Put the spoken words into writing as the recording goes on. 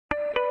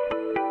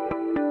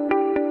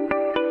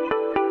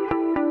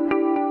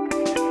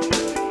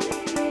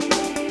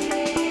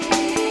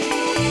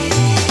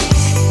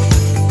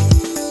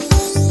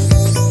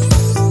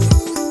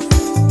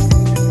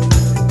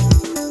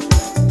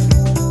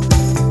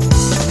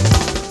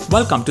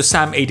Welcome to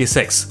Psalm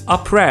 86, a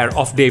prayer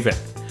of David.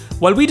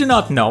 While we do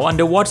not know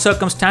under what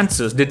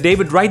circumstances did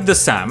David write the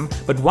psalm,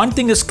 but one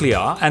thing is clear,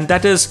 and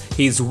that is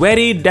he is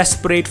very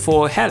desperate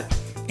for help.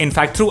 In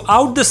fact,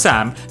 throughout the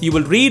psalm, you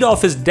will read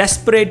of his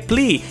desperate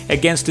plea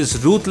against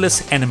his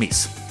ruthless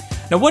enemies.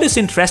 Now, what is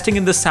interesting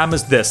in this psalm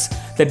is this,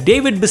 that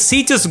David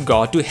beseeches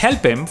God to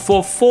help him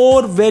for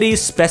 4 very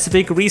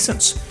specific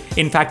reasons.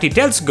 In fact, he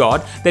tells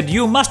God that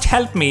you must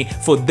help me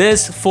for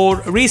these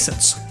 4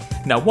 reasons.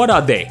 Now, what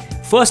are they?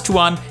 First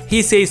one,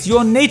 he says,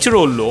 your nature,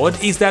 O Lord,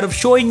 is that of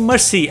showing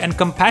mercy and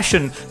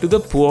compassion to the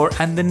poor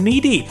and the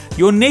needy.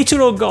 Your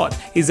nature, O God,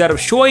 is that of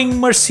showing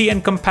mercy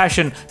and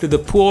compassion to the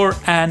poor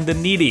and the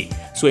needy.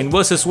 So in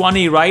verses 1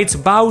 he writes,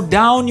 bow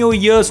down your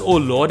ears, O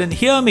Lord, and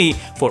hear me,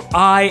 for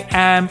I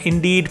am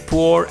indeed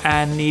poor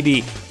and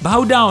needy.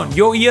 Bow down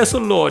your ears, O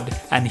Lord,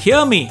 and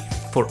hear me,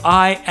 for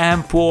I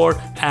am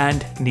poor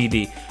and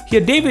needy. Here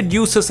David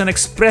uses an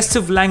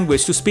expressive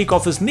language to speak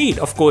of his need,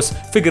 of course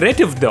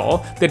figurative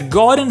though, that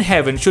God in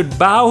heaven should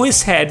bow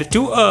his head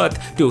to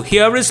earth to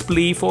hear his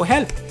plea for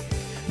help.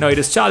 Now it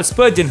is Charles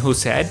Spurgeon who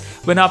said,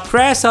 when our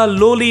prayers are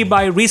lowly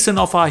by reason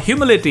of our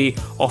humility,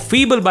 or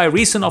feeble by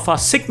reason of our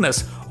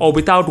sickness, or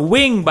without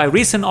wing by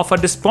reason of our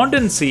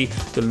despondency,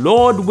 the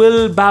Lord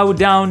will bow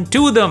down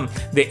to them.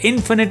 The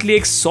infinitely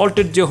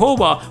exalted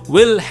Jehovah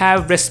will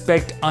have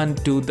respect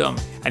unto them.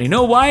 And you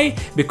know why?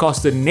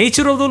 Because the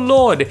nature of the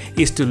Lord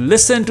is to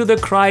listen to the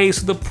cries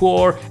of the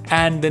poor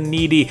and the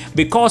needy.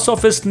 Because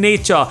of his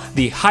nature,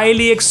 the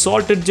highly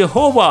exalted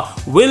Jehovah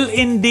will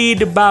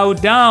indeed bow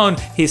down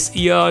his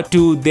ear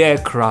to their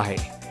cry.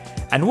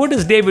 And what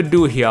does David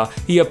do here?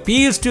 He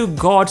appeals to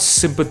God's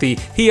sympathy.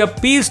 He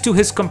appeals to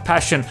his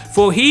compassion,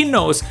 for he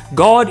knows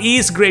God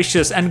is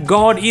gracious and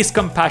God is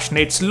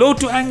compassionate, slow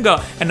to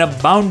anger and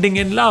abounding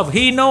in love.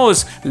 He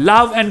knows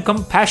love and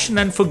compassion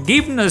and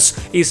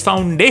forgiveness is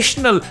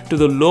foundational to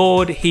the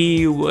Lord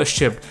he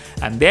worshipped.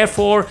 And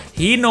therefore,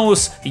 he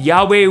knows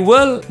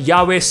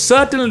Yahweh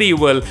certainly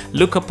will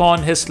look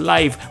upon his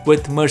life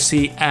with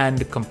mercy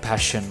and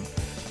compassion.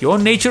 Your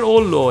nature, O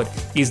Lord,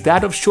 is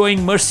that of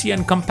showing mercy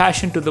and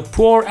compassion to the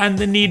poor and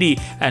the needy,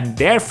 and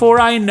therefore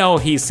I know,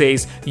 he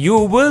says, you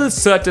will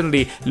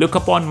certainly look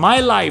upon my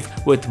life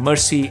with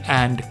mercy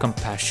and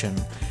compassion.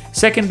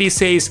 Second, he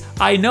says,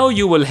 I know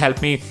you will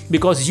help me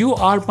because you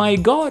are my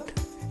God.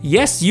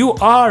 Yes, you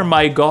are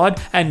my God,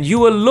 and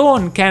you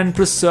alone can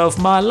preserve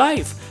my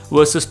life.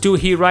 Verses 2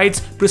 he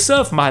writes,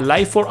 preserve my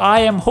life, for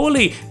I am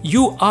holy.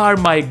 You are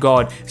my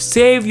God.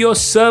 Save your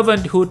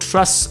servant who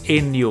trusts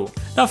in you.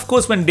 Now, of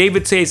course, when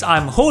David says,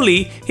 I'm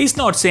holy, he's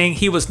not saying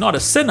he was not a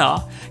sinner,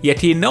 yet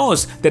he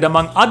knows that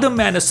among other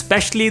men,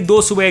 especially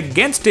those who were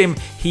against him,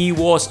 he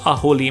was a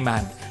holy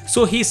man.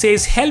 So he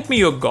says, help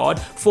me, O God,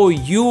 for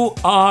you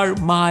are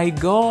my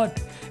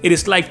God. It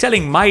is like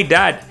telling my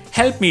dad,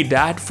 help me,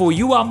 Dad, for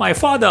you are my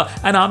father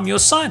and I'm your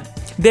son.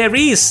 There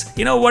is,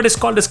 what is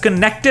called as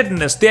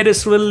connectedness. There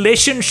is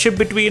relationship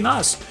between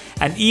us.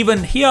 And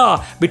even here,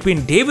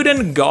 between David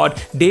and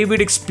God,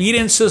 David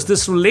experiences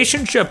this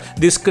relationship,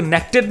 this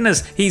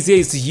connectedness. He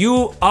says,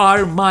 you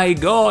are my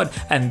God,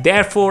 and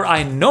therefore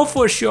I know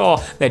for sure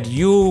that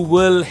you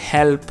will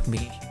help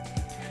me.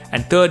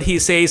 And third, he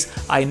says,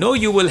 I know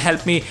you will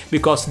help me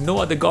because no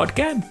other God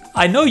can.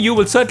 I know you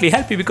will certainly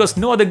help me because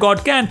no other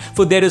God can,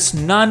 for there is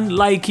none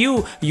like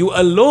you. You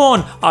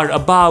alone are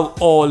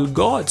above all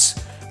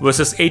gods.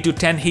 Verses 8 to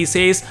 10 he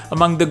says,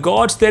 among the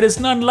gods there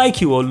is none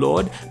like you, O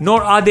Lord,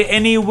 nor are there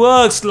any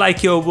works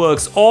like your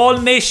works. All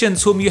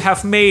nations whom you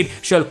have made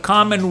shall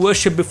come and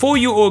worship before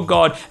you, O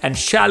God, and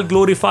shall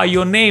glorify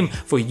your name,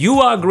 for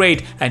you are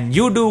great and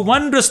you do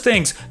wondrous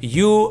things.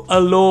 You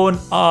alone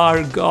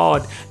are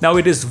God. Now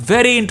it is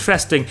very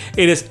interesting.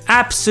 It is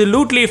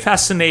absolutely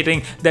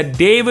fascinating that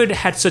David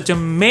had such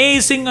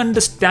amazing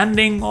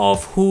understanding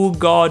of who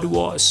God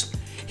was.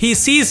 He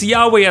sees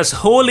Yahweh as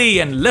holy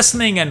and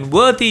listening and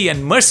worthy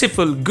and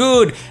merciful,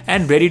 good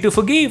and ready to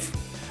forgive.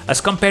 As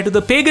compared to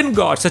the pagan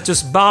gods such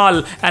as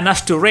Baal and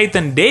Ashtoreth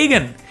and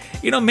Dagon,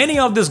 many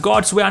of these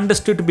gods were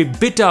understood to be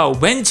bitter,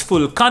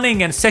 vengeful,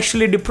 cunning and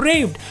sexually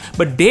depraved.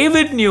 But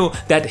David knew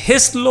that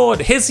his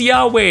Lord, his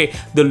Yahweh,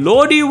 the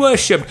Lord he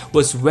worshipped,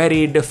 was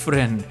very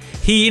different.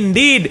 He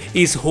indeed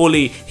is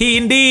holy. He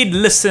indeed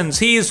listens.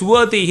 He is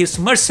worthy. He is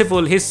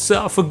merciful. He is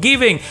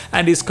forgiving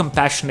and is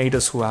compassionate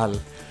as well.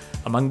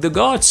 Among the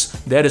gods,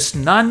 there is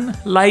none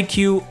like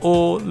you,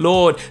 O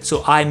Lord.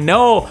 So I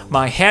know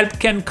my help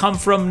can come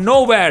from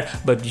nowhere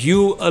but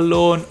you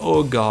alone,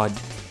 O God.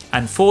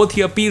 And fourth,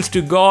 he appeals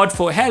to God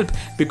for help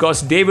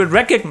because David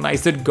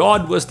recognized that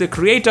God was the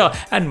creator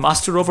and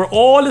master over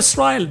all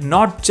Israel,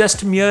 not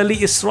just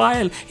merely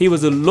Israel. He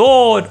was the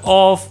Lord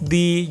of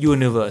the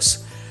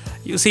universe.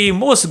 You see,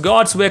 most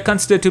gods were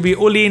considered to be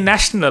only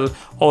national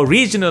or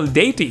regional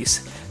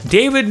deities.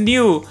 David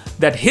knew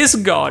that his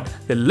God,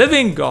 the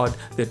living God,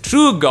 the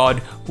true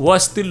God,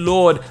 was the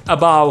Lord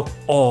above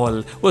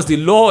all, was the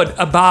Lord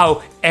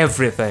above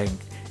everything.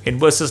 In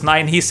verses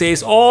 9, he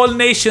says, "All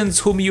nations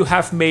whom you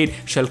have made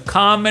shall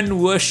come and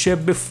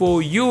worship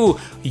before you,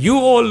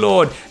 O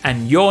Lord,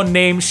 and your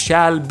name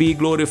shall be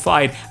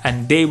glorified,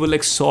 and they will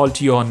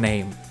exalt your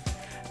name."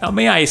 Now,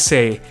 may I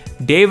say,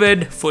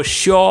 David for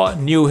sure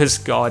knew his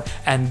God,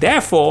 and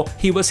therefore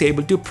he was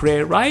able to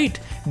pray right.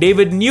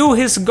 David knew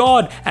his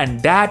God,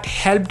 and that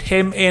helped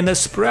him in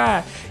his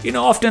prayer.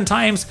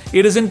 Oftentimes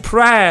it is in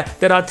prayer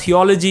that our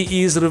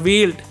theology is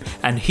revealed.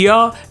 And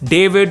here,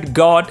 David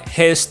got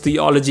his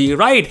theology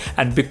right.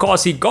 And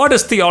because he got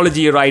his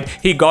theology right,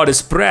 he got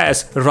his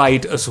prayers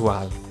right as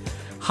well.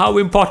 How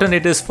important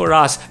it is for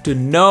us to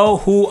know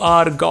who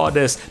our God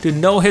is, to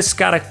know His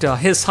character,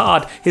 His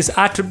heart, His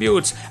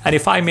attributes. And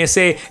if I may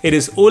say, it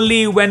is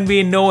only when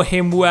we know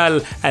Him well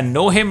and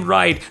know Him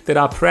right that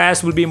our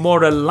prayers will be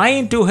more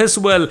aligned to His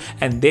will,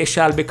 and they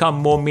shall become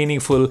more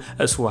meaningful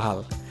as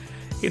well.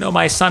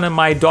 My son and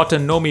my daughter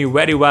know me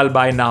very well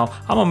by now.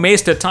 I'm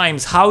amazed at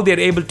times how they're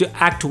able to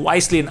act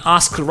wisely and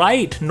ask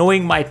right,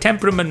 knowing my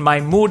temperament, my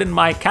mood, and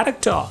my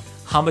character.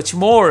 How much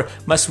more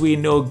must we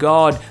know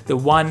God, the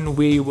one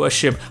we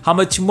worship? How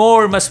much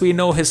more must we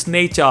know His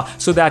nature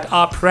so that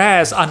our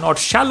prayers are not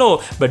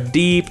shallow but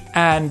deep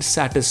and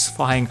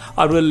satisfying?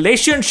 Our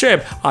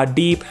relationship are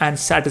deep and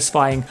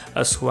satisfying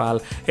as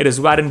well. It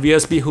is Warren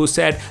Wiersbe who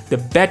said, "The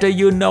better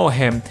you know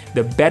Him,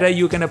 the better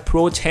you can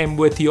approach Him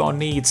with your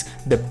needs.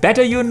 The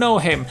better you know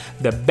Him,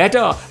 the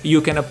better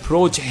you can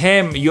approach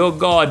Him, your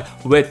God,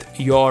 with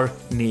your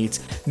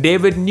needs."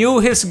 David knew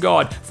his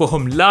God, for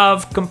whom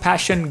love,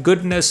 compassion,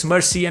 goodness,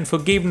 mercy, and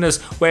forgiveness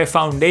were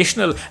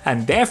foundational,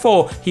 and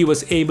therefore he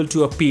was able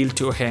to appeal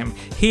to Him.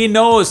 He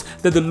knows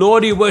that the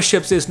Lord he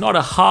worships is not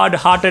a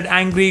hard-hearted,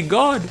 angry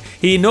God.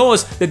 He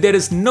knows that there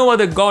is no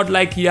other God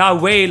like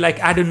Yahweh,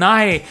 like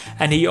Adonai,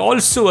 and He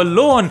also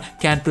alone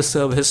can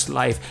preserve his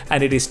life,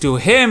 and it is to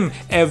Him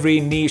every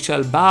knee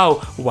shall bow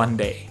one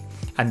day.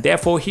 And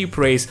therefore he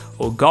prays,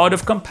 "O God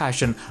of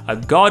compassion, a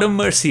God of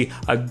mercy,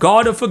 a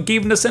God of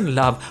forgiveness and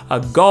love, a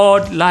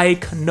God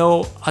like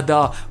no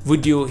other,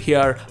 would you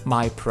hear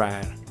my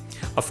prayer?"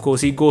 Of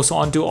course, he goes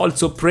on to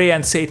also pray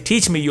and say,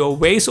 "Teach me your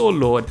ways, O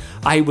Lord.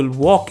 I will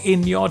walk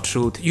in your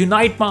truth.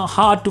 Unite my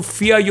heart to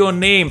fear your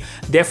name.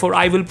 Therefore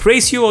I will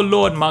praise you, O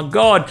Lord, my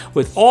God,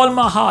 with all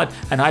my heart,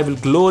 and I will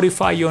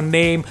glorify your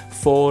name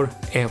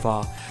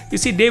forever." You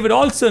see, David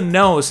also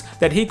knows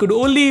that he could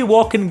only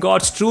walk in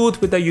God's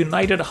truth with a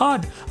united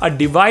heart. A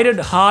divided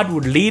heart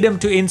would lead him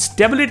to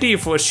instability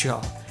for sure.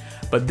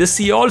 But this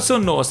he also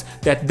knows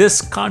that this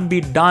can't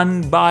be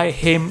done by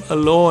him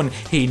alone.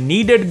 He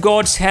needed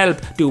God's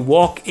help to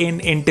walk in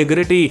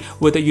integrity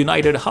with a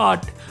united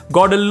heart.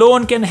 God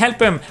alone can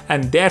help him,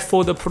 and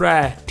therefore the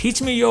prayer,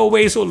 "Teach me your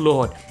ways, O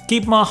Lord.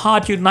 Keep my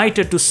heart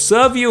united to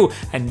serve you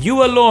and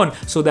you alone,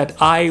 so that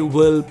I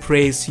will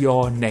praise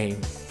your name."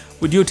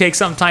 Would you take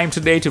some time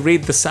today to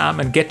read the Psalm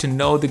and get to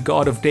know the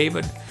God of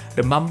David?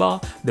 Remember,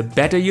 the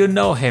better you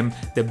know Him,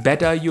 the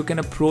better you can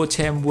approach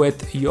Him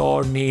with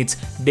your needs.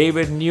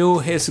 David knew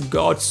his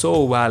God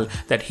so well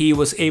that he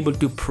was able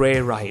to pray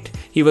right.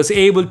 He was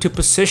able to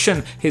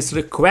position his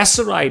requests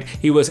right.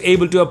 He was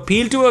able to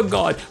appeal to a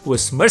God who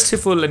was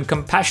merciful and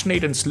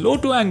compassionate and slow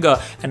to anger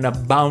and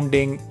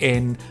abounding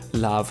in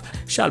love.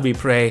 Shall we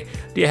pray?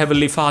 Dear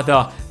Heavenly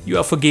Father, you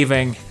are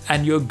forgiving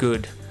and you're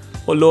good.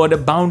 O Lord,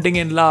 abounding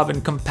in love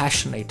and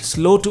compassionate,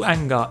 slow to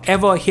anger,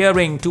 ever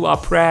hearing to our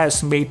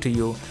prayers made to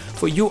you.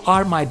 For you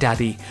are my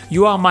daddy,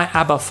 you are my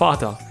Abba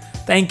Father.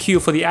 Thank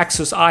you for the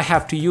access I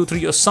have to you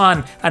through your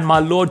Son and my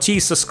Lord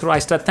Jesus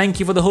Christ. I thank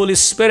you for the Holy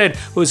Spirit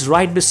who is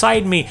right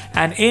beside me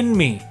and in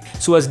me.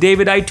 So as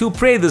David, I too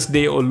pray this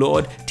day, O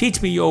Lord,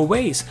 teach me your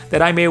ways,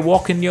 that I may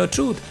walk in your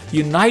truth.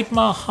 Unite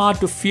my heart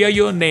to fear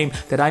your name,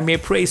 that I may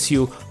praise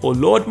you, O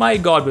Lord my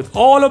God, with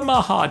all of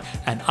my heart,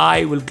 and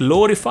I will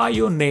glorify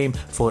your name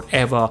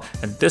forever.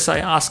 And this I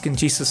ask in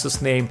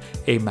Jesus' name,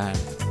 amen.